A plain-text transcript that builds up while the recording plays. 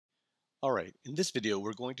Alright, in this video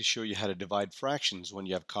we're going to show you how to divide fractions when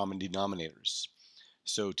you have common denominators.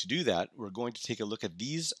 So to do that, we're going to take a look at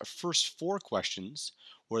these first four questions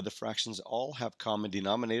where the fractions all have common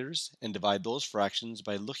denominators and divide those fractions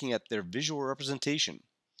by looking at their visual representation.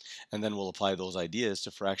 And then we'll apply those ideas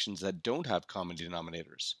to fractions that don't have common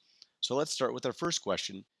denominators. So let's start with our first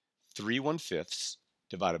question, 3/1/5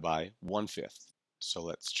 divided by 1/5. So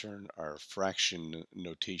let's turn our fraction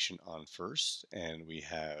notation on first, and we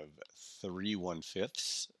have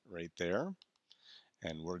 3/1/5 right there.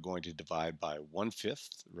 And we're going to divide by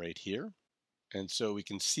 1/5 right here. And so we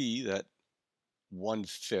can see that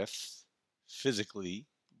 1/5 physically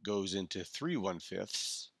goes into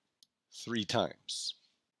 3/1/5 three times.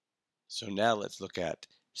 So now let's look at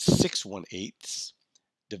 6/1/8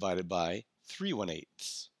 divided by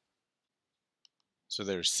 3/1/8. So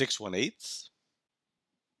there's 6/1/8,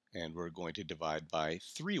 and we're going to divide by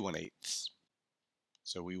 3/1/8.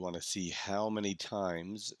 So we want to see how many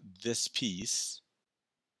times this piece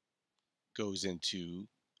goes into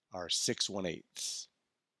our 6/1/8.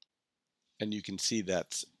 And you can see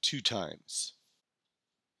that's 2 times.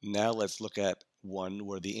 Now let's look at one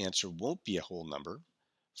where the answer won't be a whole number.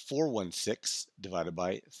 4/1/6 divided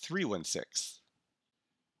by 3/1/6.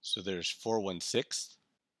 So there's 4/1/6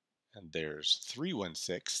 and there's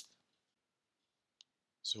 3/1/6.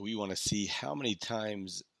 So we want to see how many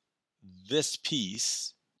times this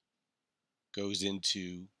piece goes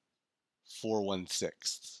into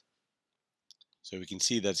 4/1/6. So we can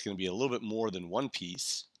see that's going to be a little bit more than one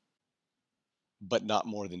piece, but not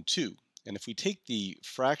more than two. And if we take the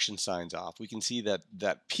fraction signs off, we can see that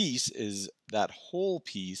that whole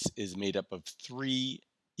piece is made up of three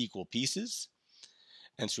equal pieces.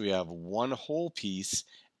 And so we have one whole piece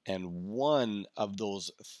and one of those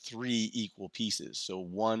three equal pieces. So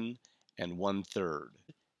 1 and 1/3.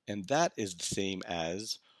 And that is the same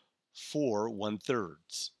as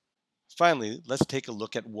 4/1/3. Finally, let's take a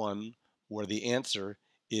look at one where the answer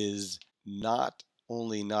is not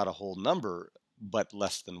only not a whole number, but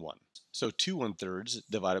less than 1. So 2/1/3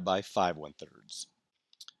 divided by 5/1/3.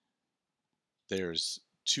 There's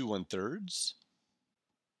 2/1/3,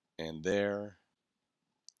 and there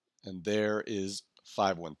is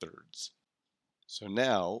 5/1/3. So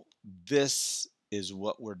now this is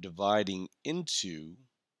what we're dividing into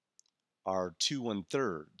our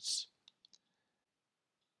 2/1/3.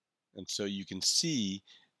 And so you can see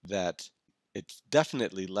that it's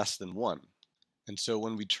definitely less than 1. And so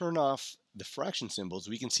when we turn off the fraction symbols,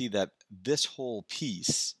 we can see that this whole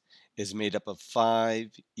piece is made up of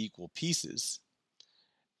 5 equal pieces,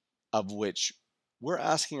 of which we're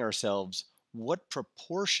asking ourselves what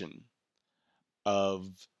proportion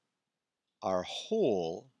of our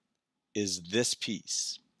whole is this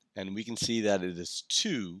piece. And we can see that it is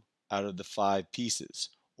 2 out of the 5 pieces,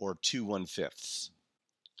 or 2/1/5.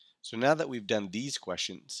 So now that we've done these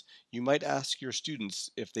questions, you might ask your students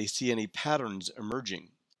if they see any patterns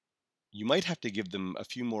emerging. You might have to give them a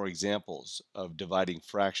few more examples of dividing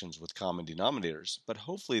fractions with common denominators, but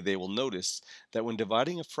hopefully they will notice that when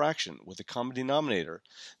dividing a fraction with a common denominator,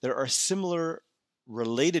 there are similar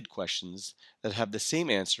related questions that have the same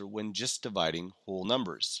answer when just dividing whole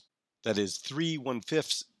numbers. That is,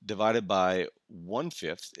 3/1/5 divided by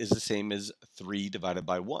 1/5 is the same as 3 divided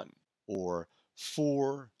by 1, or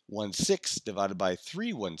 4/1/6 divided by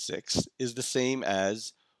 3/1/6 is the same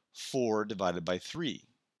as 4 divided by 3.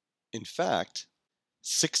 In fact,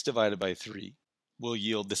 6 divided by 3 will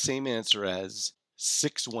yield the same answer as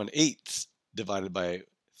 6/1/8 divided by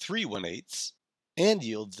 3/1/8, and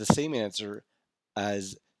yields the same answer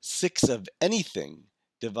as 6 of anything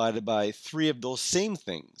divided by 3 of those same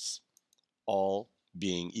things, all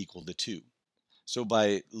being equal to 2. So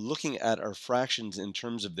by looking at our fractions in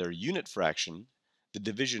terms of their unit fraction, the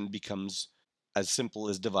division becomes as simple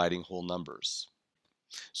as dividing whole numbers.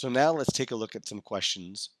 So now let's take a look at some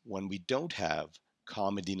questions when we don't have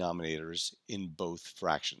common denominators in both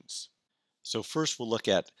fractions. So first we'll look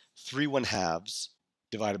at 3/1/2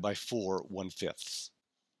 divided by 4/1/5.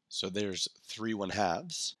 So there's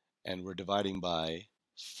 3/1/2, and we're dividing by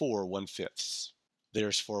 4/1/5.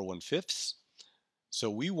 There's 4/1/5. So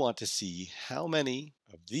we want to see how many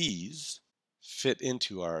of these fit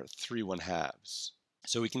into our 3/1/2.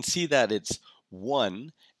 So we can see that it's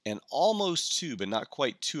 1 and almost 2, but not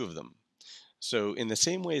quite 2 of them. So in the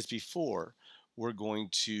same way as before, we're going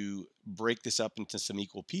to break this up into some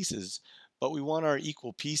equal pieces, but we want our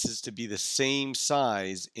equal pieces to be the same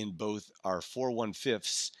size in both our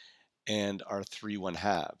 4/1/5 and our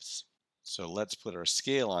 3/1/2. So let's put our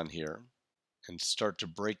scale on here and start to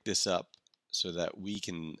break this up so that we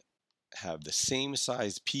can have the same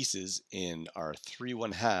size pieces in our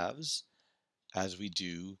 3/1/2 as we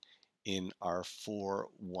do in our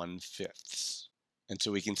 4/1/5. And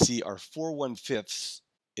so we can see our 4/1/5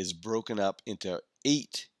 is broken up into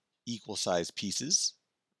 8 equal sized pieces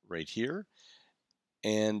right here.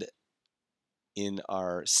 And in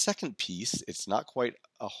our second piece, it's not quite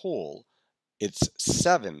a whole, it's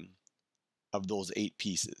 7 of those 8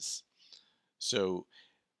 pieces. So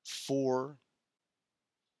 4,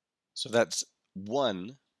 so that's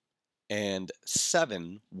 1 and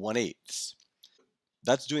 7/1/8.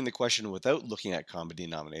 That's doing the question without looking at common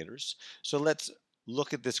denominators. So let's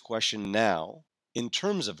look at this question now in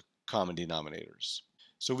terms of common denominators.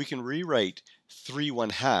 So we can rewrite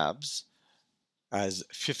 3/1/2 as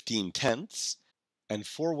 15/10 and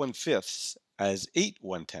 4/1/5 as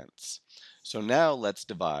 8/1/10. So now let's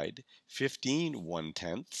divide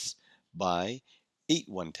 15/1/10 by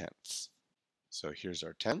 8/1/10. So here's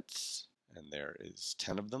our tenths, and there is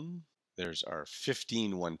 10 of them. There's our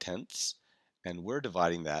 15/1/10, and we're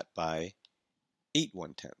dividing that by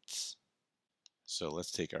 8/1/10. So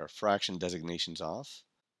let's take our fraction designations off,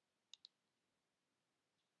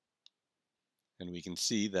 and we can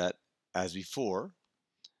see that as before,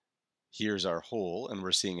 here's our whole, and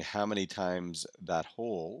we're seeing how many times that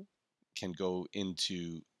whole can go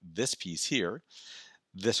into this piece here.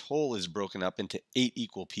 This whole is broken up into 8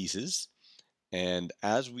 equal pieces, and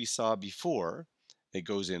as we saw before, it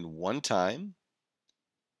goes in one time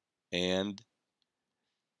and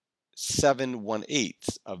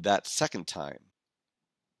 7/1/8 of that second time.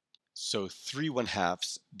 So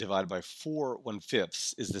 3/1/2 divided by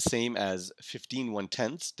 4/1/5 is the same as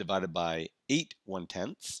 15/1/10 divided by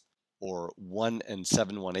 8/1/10, or 1 and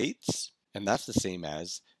 7/1/8, and that's the same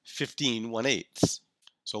as 15/1/8.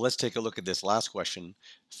 So let's take a look at this last question.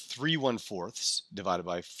 3/1/4 divided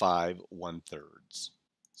by 5/1/3.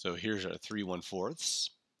 So here's our 3/1/4,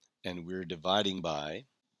 and we're dividing by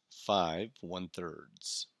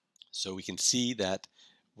 5/1/3. So we can see that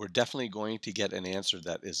we're definitely going to get an answer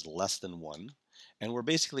that is less than 1. And we're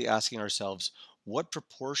basically asking ourselves, what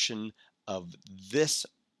proportion of this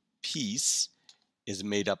piece is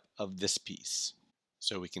made up of this piece?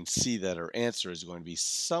 So we can see that our answer is going to be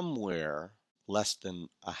somewhere less than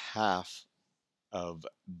a half of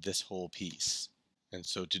this whole piece. And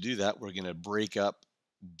so to do that, we're going to break up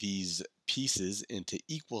these pieces into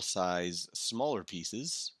equal size smaller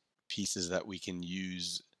pieces, pieces that we can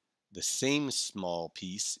use the same small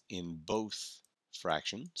piece in both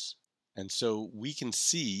fractions. And so we can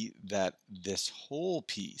see that this whole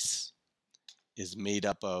piece is made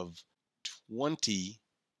up of 20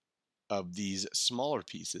 of these smaller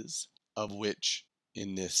pieces, of which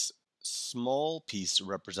in this small piece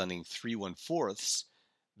representing 3/1/4,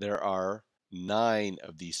 there are 9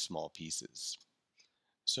 of these small pieces.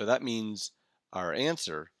 So that means our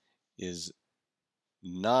answer is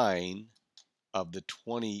 9 of the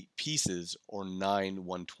 20 pieces, or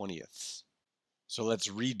 9/120ths. So let's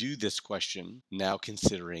redo this question now,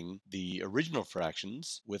 considering the original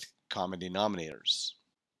fractions with common denominators.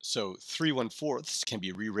 So 3/1/4 can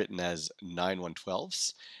be rewritten as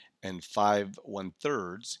 9/112ths, and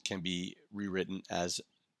 5/1/3 can be rewritten as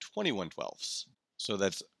 20/112ths. So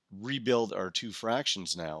let's rebuild our two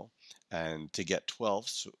fractions now. And to get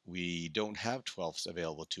 12ths, we don't have 12ths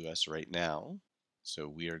available to us right now. So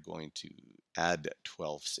we are going to add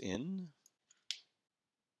 12ths in.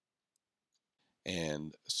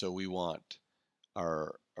 And so we want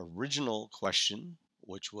our original question,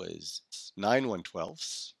 which was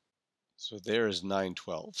 9/112ths. So there is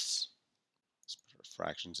 9/12ths. Let's put our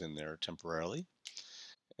fractions in there temporarily.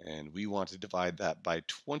 And we want to divide that by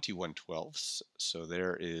 20/112ths. So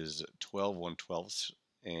there is 12/112ths,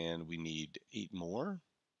 and we need 8 more.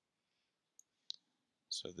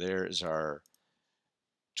 So there is our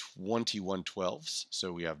 21/12ths.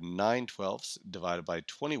 So we have 9/12ths divided by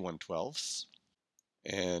 21/12ths.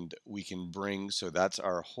 And we can bring, so that's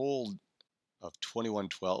our whole of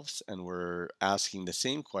 21/12ths. And we're asking the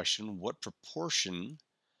same question: what proportion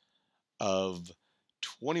of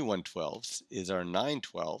 21/12ths is our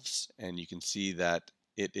 9/12ths? And you can see that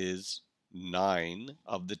it is 9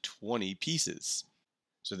 of the 20 pieces.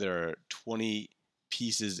 So there are 20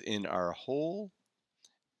 pieces in our whole,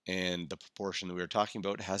 and the proportion that we were talking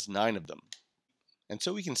about has 9 of them. And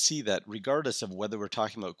so we can see that regardless of whether we're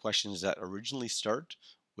talking about questions that originally start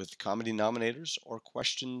with common denominators or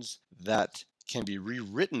questions that can be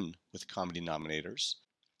rewritten with common denominators,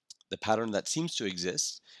 the pattern that seems to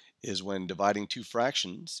exist is when dividing two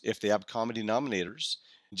fractions, if they have common denominators,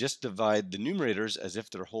 just divide the numerators as if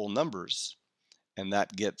they're whole numbers, and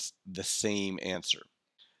that gets the same answer.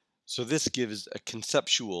 So this gives a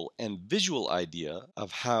conceptual and visual idea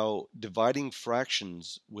of how dividing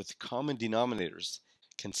fractions with common denominators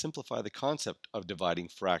can simplify the concept of dividing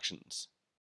fractions.